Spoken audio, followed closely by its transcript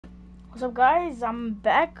What's up, guys? I'm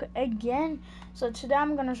back again. So today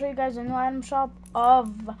I'm gonna show you guys a new item shop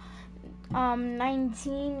of the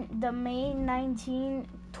May 19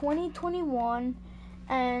 2021,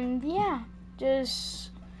 and yeah, just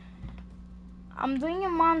I'm doing a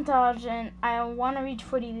montage and I want to reach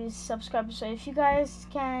 40 subscribers. So if you guys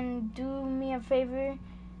can do me a favor,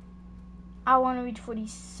 I want to reach 40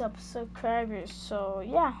 subscribers. So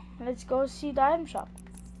yeah, let's go see the item shop.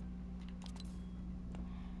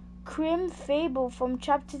 Crim Fable from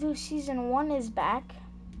Chapter 2 Season 1 is back.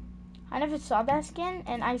 I never saw that skin,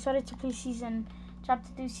 and I started to play Chapter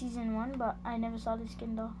 2 Season 1, but I never saw the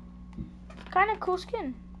skin though. Kinda cool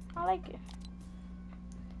skin. I like it.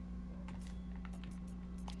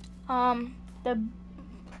 The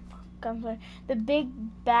the Big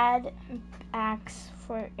Bad Axe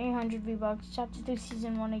for 800 V-Bucks. Chapter 2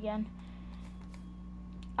 Season 1 again.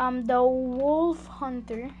 The Wolf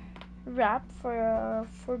Hunter wrap for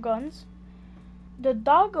guns. The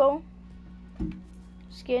Doggo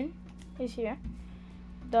skin is here.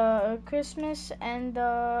 The Christmas and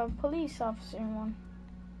the police officer one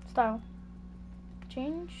style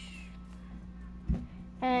change,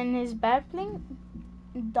 and his back bling,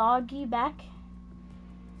 doggy back.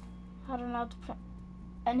 I don't know how to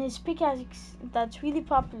and his pickaxe that's really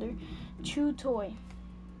popular, chew toy.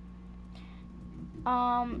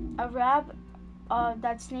 A wrap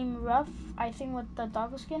that's named Rough, I think, with the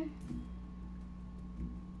doggo skin.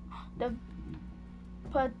 The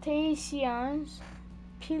Potassians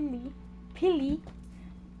Pilly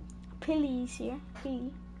is here.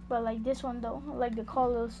 Pilly. But like this one though, like the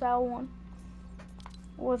color style one.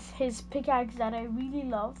 With his pickaxe that I really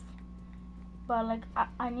love. But like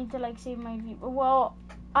I need to like save my view. Well,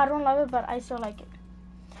 I don't love it, but I still like it.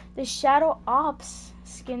 The Shadow Ops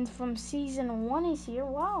skin from Season 1 is here.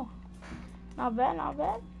 Wow. Not bad, not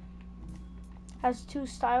bad. Has two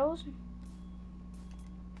styles.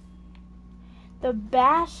 The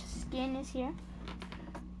Bash skin is here.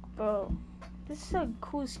 Bro, this is a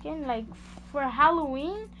cool skin. Like for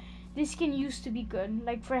Halloween, this skin used to be good.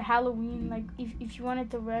 Like for Halloween, like if you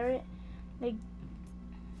wanted to wear it, like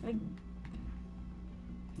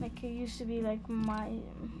it used to be like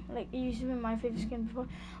it used to be my favorite skin before.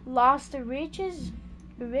 Lost the Riches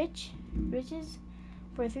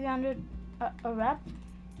for 300 a wrap.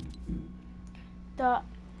 The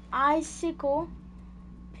Icicle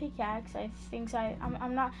pickaxe, I think.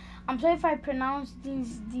 I'm sorry if I pronounce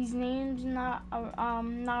these names not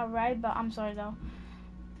right, but I'm sorry though.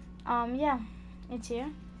 Yeah, it's here.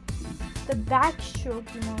 The Backstroke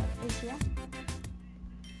emote is here,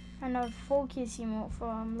 and a Focus emote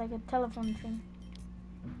from like a telephone thing.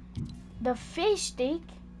 The Fish Steak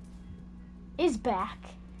is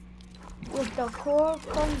back with the Core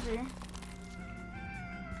Cleanser.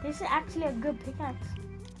 This is actually a good pickaxe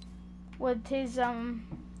with his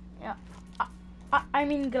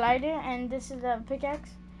glider, and this is the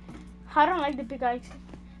pickaxe. I don't like the pickaxe.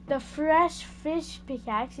 The Fresh Fish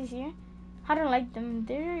pickaxe is here. I don't like them.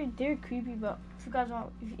 They're creepy, but if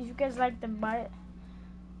you guys like them, buy it.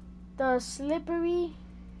 The Slippery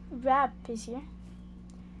wrap is here.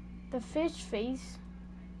 The Fish Face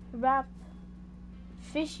wrap,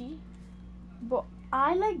 fishy, but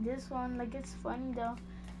I like this one. Like it's funny though.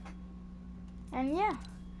 And yeah,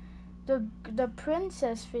 the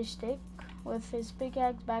Princess Fish Stick with his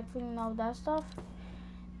pickaxe, backflip, and all that stuff.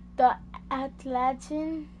 The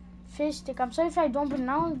Atlantean Fish Stick. I'm sorry if I don't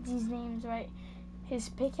pronounce these names right. His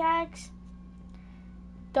pickaxe.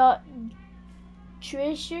 The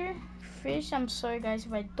Treasure Fish. I'm sorry guys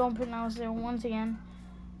if I don't pronounce it once again.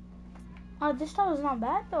 Oh, this style is not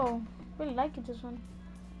bad though. Really like it, this one.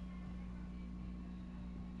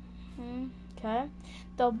 Okay.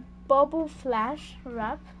 The Bubble Flash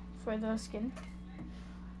wrap for the skin.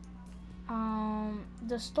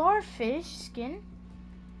 The Starfish skin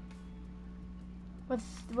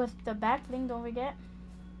with the back bling, don't forget.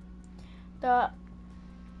 The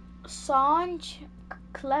Sanj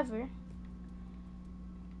Clever,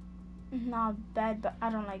 not bad, but I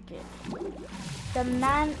don't like it. The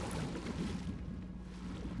Man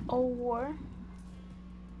O' War,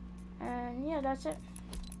 and yeah, that's it.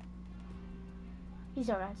 Peace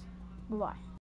out, guys. Bye bye.